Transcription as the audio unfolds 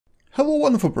Hello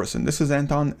wonderful person, this is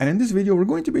Anton, and in this video we're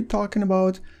going to be talking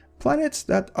about planets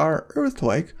that are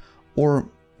Earth-like or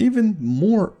even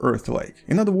more Earth-like.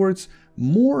 In other words,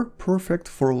 more perfect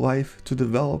for life to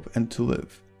develop and to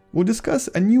live. We'll discuss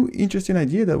a new interesting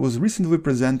idea that was recently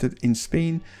presented in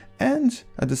Spain, and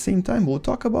at the same time we'll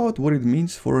talk about what it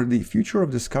means for the future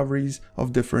of discoveries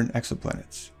of different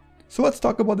exoplanets. So let's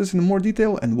talk about this in more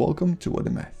detail, and welcome to What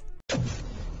the Math.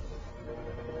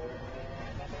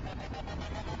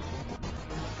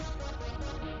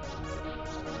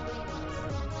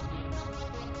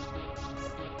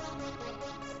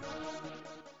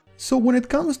 So when it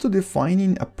comes to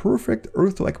defining a perfect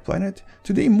Earth-like planet,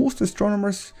 today most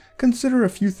astronomers consider a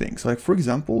few things, like for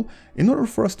example, in order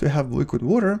for us to have liquid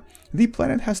water, the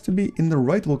planet has to be in the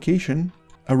right location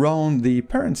around the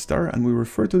parent star, and we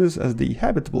refer to this as the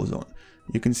habitable zone.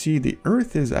 You can see the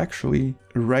Earth is actually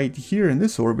right here in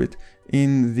this orbit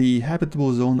in the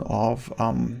habitable zone of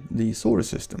the solar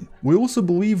system. We also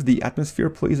believe the atmosphere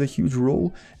plays a huge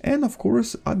role, and of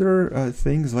course other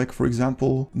things like, for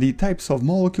example, the types of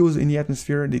molecules in the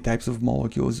atmosphere, the types of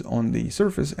molecules on the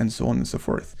surface, and so on and so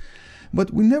forth.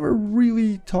 But we never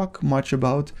really talk much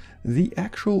about the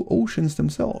actual oceans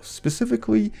themselves,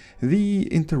 specifically the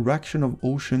interaction of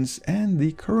oceans and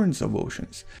the currents of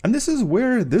oceans. And this is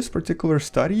where this particular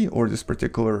study or this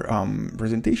particular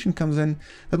presentation comes in,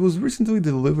 that was recently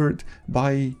delivered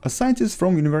by a scientist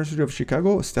from University of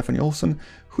Chicago, Stephanie Olson,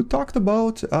 who talked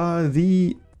about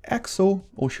the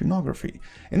exo-oceanography.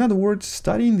 In other words,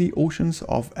 studying the oceans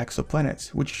of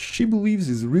exoplanets, which she believes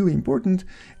is really important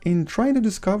in trying to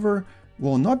discover,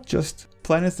 well, not just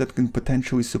planets that can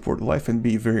potentially support life and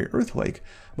be very Earth-like,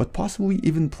 but possibly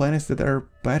even planets that are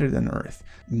better than Earth.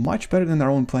 Much better than our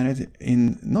own planet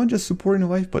in not just supporting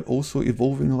life, but also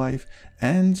evolving life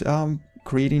and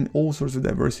creating all sorts of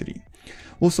diversity.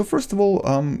 Well, so first of all,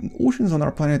 oceans on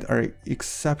our planet are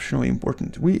exceptionally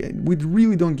important. We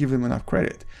really don't give them enough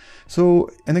credit. So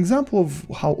an example of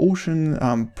how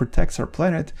ocean protects our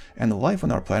planet and life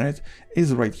on our planet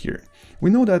is right here. We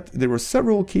know that there were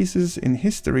several cases in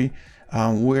history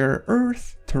where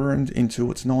Earth turned into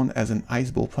what's known as an ice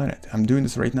ball planet. I'm doing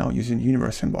this right now using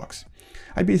Universe Sandbox.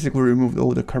 I basically removed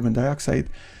all the carbon dioxide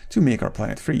to make our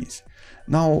planet freeze.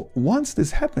 Now, once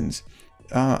this happens,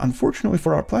 unfortunately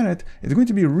for our planet, it's going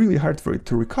to be really hard for it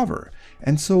to recover.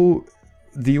 And so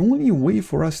the only way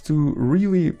for us to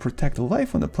really protect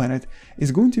life on the planet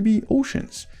is going to be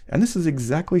oceans. And this is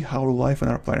exactly how life on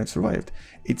our planet survived.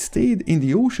 It stayed in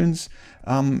the oceans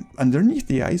underneath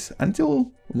the ice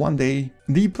until one day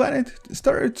the planet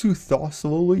started to thaw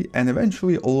slowly, and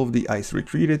eventually all of the ice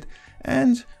retreated,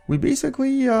 and we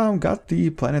basically got the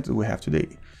planet that we have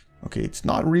today. Okay, it's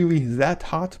not really that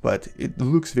hot, but it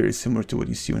looks very similar to what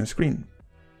you see on the screen.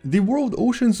 The world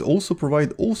oceans also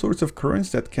provide all sorts of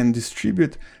currents that can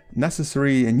distribute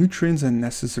necessary nutrients and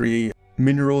necessary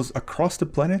minerals across the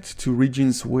planet to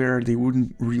regions where they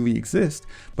wouldn't really exist,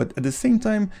 but at the same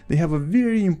time they have a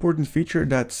very important feature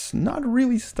that's not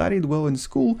really studied well in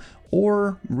school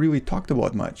or really talked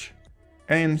about much.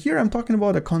 And here I'm talking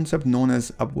about a concept known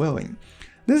as upwelling.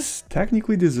 This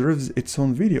technically deserves its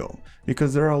own video,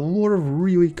 because there are a lot of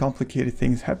really complicated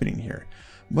things happening here.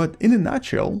 But in a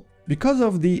nutshell, because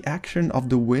of the action of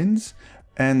the winds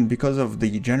and because of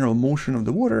the general motion of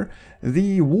the water,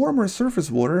 the warmer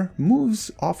surface water moves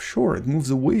offshore, it moves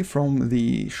away from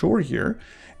the shore here,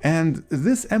 and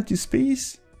this empty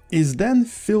space is then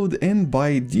filled in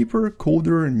by deeper,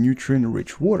 colder,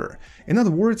 nutrient-rich water. In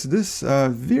other words, this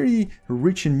very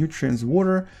rich in nutrients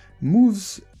water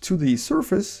moves to the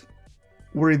surface,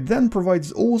 where it then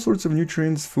provides all sorts of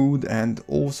nutrients, food, and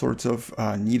all sorts of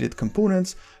needed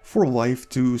components for life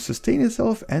to sustain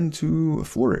itself and to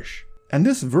flourish. And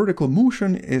this vertical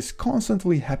motion is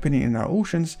constantly happening in our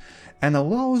oceans and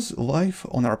allows life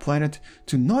on our planet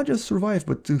to not just survive,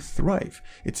 but to thrive.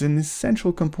 It's an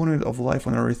essential component of life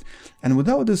on Earth, and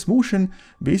without this motion,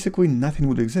 basically nothing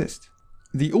would exist.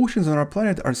 The oceans on our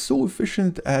planet are so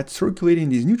efficient at circulating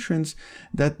these nutrients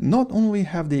that not only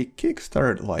have they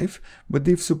kickstarted life, but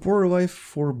they've supported life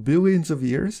for billions of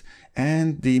years,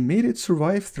 and they made it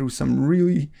survive through some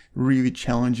really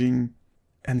challenging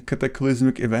and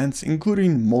cataclysmic events,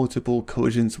 including multiple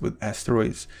collisions with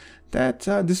asteroids that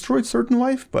destroyed certain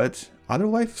life, but other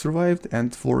life survived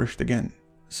and flourished again.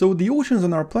 So the oceans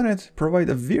on our planet provide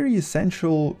a very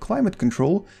essential climate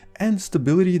control and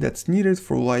stability that's needed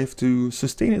for life to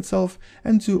sustain itself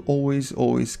and to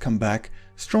always come back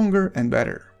stronger and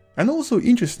better. And also,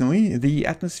 interestingly, the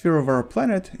atmosphere of our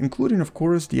planet, including of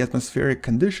course the atmospheric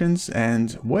conditions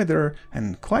and weather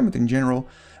and climate in general,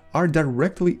 are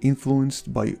directly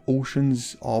influenced by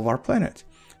oceans of our planet.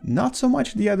 not so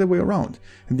much the other way around.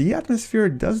 The atmosphere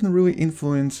doesn't really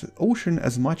influence ocean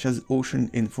as much as ocean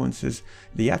influences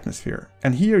the atmosphere.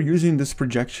 And here, using this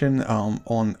projection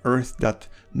on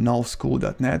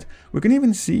earth.nullschool.net, we can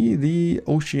even see the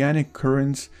oceanic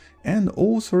currents and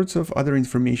all sorts of other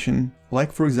information,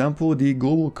 like for example the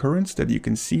global currents that you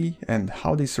can see and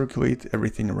how they circulate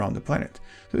everything around the planet.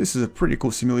 So this is a pretty cool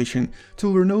simulation to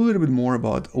learn a little bit more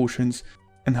about oceans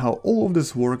and how all of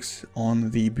this works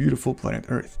on the beautiful planet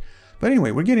Earth. But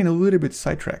anyway, we're getting a little bit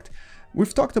sidetracked.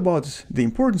 We've talked about the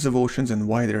importance of oceans and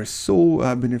why they're so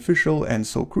beneficial and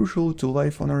so crucial to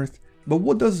life on Earth. But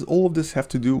what does all of this have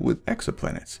to do with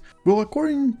exoplanets? Well,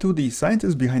 according to the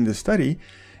scientists behind the study,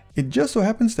 it just so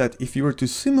happens that if you were to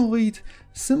simulate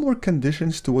similar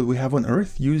conditions to what we have on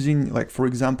Earth using, like for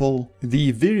example,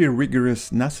 the very rigorous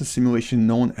NASA simulation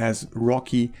known as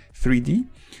Rocky 3D,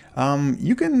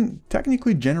 you can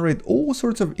technically generate all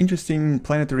sorts of interesting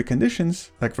planetary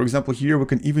conditions. Like for example, here we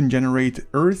can even generate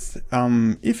Earth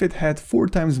if it had 4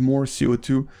 times more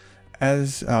CO2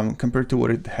 as compared to what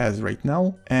it has right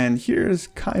now. And here's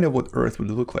kind of what Earth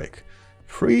would look like.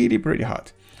 Pretty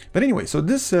hot. But anyway, so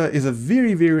this is a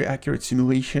very accurate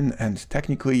simulation and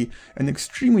technically an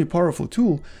extremely powerful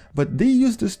tool, but they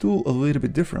used this tool a little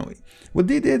bit differently. What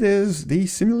they did is they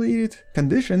simulated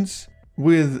conditions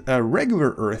with a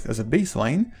regular Earth as a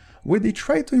baseline, where they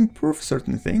tried to improve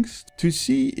certain things to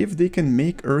see if they can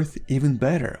make Earth even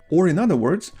better. Or in other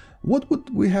words, what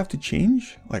would we have to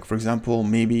change? Like for example,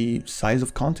 maybe size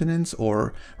of continents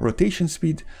or rotation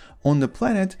speed on the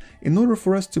planet in order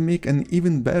for us to make an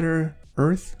even better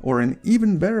Earth or an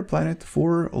even better planet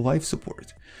for life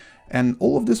support. And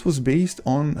all of this was based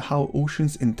on how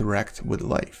oceans interact with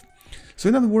life. So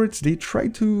in other words, they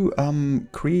tried to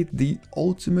create the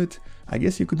ultimate, I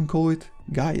guess you could call it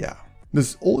Gaia.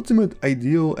 This ultimate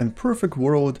ideal and perfect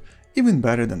world, even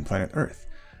better than planet Earth.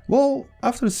 Well,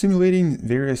 after simulating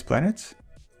various planets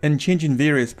and changing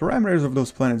various parameters of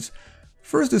those planets,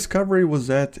 first discovery was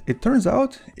that it turns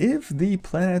out if the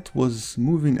planet was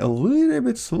moving a little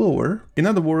bit slower, in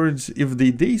other words, if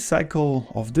the day cycle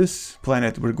of this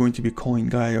planet we're going to be calling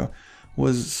Gaia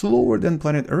was slower than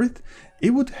planet Earth,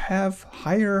 it would have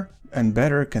higher and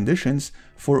better conditions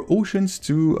for oceans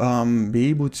to be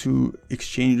able to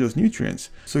exchange those nutrients.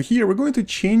 So here we're going to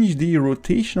change the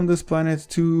rotation of this planet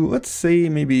to, let's say,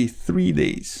 maybe 3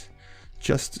 days.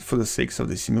 Just for the sakes of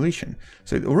the simulation.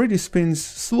 So it already spins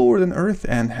slower than Earth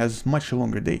and has much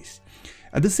longer days.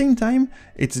 At the same time,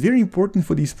 it's very important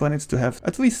for these planets to have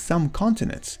at least some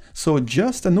continents. So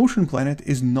just an ocean planet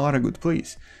is not a good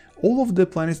place. All of the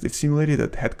planets they've simulated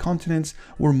that had continents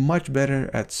were much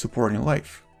better at supporting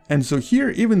life. And so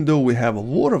here, even though we have a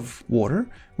lot of water,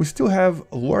 we still have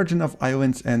large enough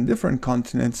islands and different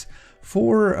continents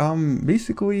for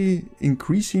basically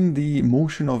increasing the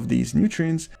motion of these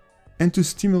nutrients and to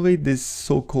stimulate this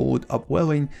so-called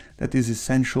upwelling that is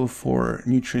essential for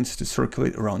nutrients to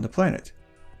circulate around the planet.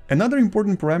 Another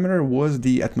important parameter was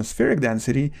the atmospheric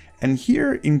density, and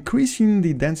here increasing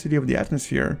the density of the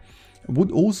atmosphere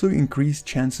would also increase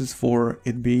chances for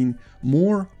it being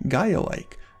more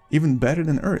Gaia-like, even better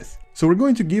than Earth. So we're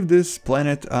going to give this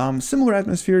planet similar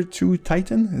atmosphere to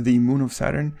Titan, the moon of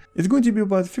Saturn. It's going to be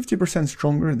about 50%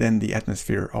 stronger than the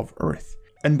atmosphere of Earth.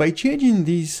 And by changing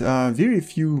these very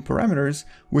few parameters,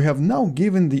 we have now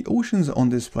given the oceans on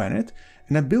this planet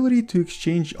an ability to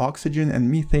exchange oxygen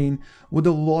and methane with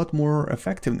a lot more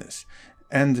effectiveness.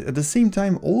 And at the same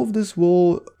time, all of this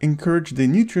will encourage the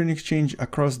nutrient exchange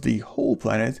across the whole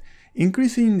planet,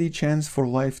 increasing the chance for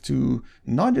life to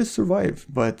not just survive,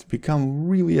 but become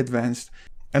really advanced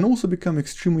and also become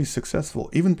extremely successful,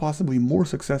 even possibly more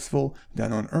successful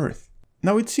than on Earth.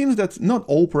 Now it seems that not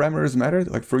all parameters mattered.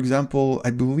 Like for example,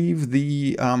 I believe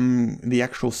the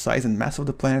actual size and mass of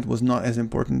the planet was not as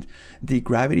important. The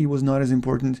gravity was not as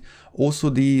important. Also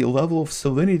the level of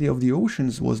salinity of the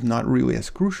oceans was not really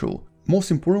as crucial. Most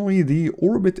importantly, the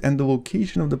orbit and the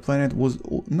location of the planet was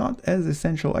not as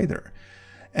essential either.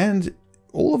 And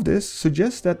all of this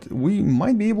suggests that we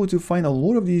might be able to find a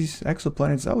lot of these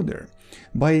exoplanets out there.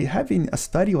 By having a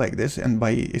study like this and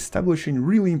by establishing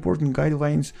really important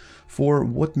guidelines for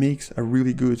what makes a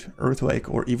really good Earth-like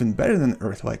or even better than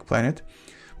Earth-like planet,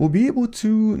 we'll be able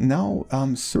to now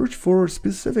search for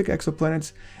specific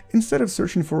exoplanets instead of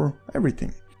searching for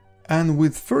everything. And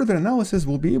with further analysis,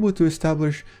 we'll be able to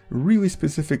establish really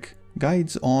specific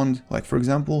guides on, like for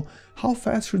example, how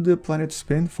fast should the planet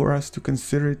spin for us to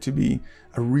consider it to be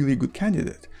a really good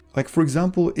candidate. Like for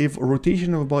example, if a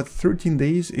rotation of about 13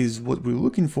 days is what we're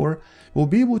looking for, we'll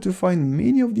be able to find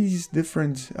many of these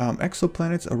different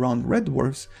exoplanets around red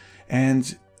dwarfs,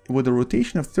 and with a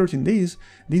rotation of 13 days,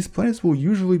 these planets will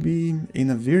usually be in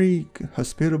a very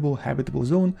hospitable, habitable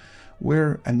zone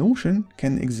where an ocean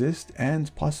can exist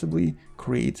and possibly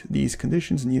create these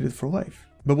conditions needed for life.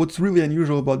 But what's really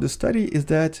unusual about this study is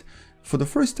that for the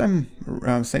first time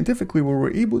scientifically, we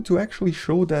were able to actually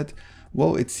show that,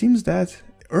 well, it seems that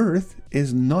Earth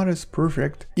is not as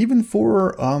perfect, even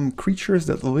for creatures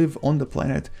that live on the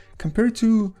planet, compared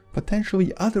to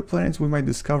potentially other planets we might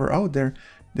discover out there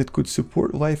that could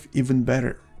support life even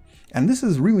better. And this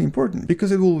is really important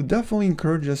because it will definitely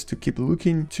encourage us to keep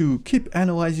looking, to keep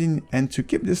analyzing, and to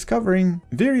keep discovering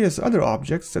various other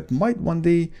objects that might one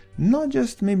day not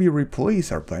just maybe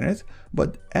replace our planet,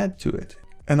 but add to it,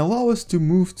 and allow us to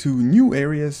move to new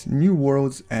areas, new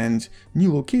worlds, and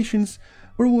new locations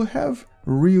where we'll have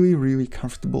really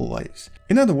comfortable lives.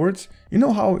 In other words, you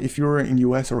know how if you're in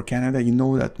US or Canada, you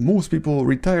know that most people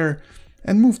retire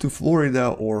and move to Florida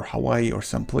or Hawaii or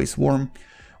someplace warm.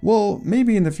 Well,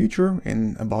 maybe in the future,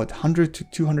 in about 100 to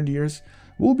 200 years,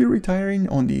 we'll be retiring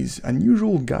on these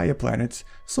unusual Gaia planets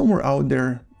somewhere out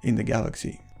there in the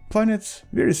galaxy. Planets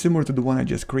very similar to the one I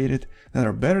just created that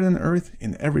are better than Earth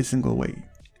in every single way.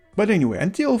 But anyway,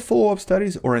 until follow-up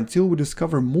studies or until we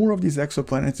discover more of these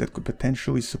exoplanets that could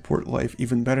potentially support life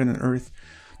even better than Earth,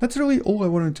 that's really all I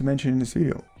wanted to mention in this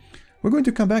video. We're going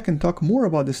to come back and talk more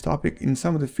about this topic in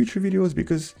some of the future videos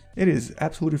because it is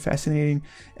absolutely fascinating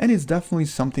and it's definitely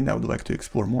something I would like to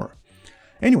explore more.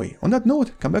 Anyway, on that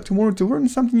note, come back tomorrow to learn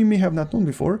something you may have not known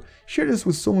before, share this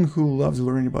with someone who loves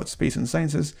learning about space and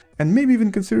sciences, and maybe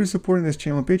even consider supporting this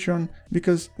channel on Patreon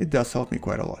because it does help me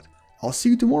quite a lot. I'll see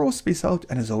you tomorrow, space out,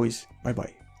 and as always, bye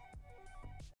bye.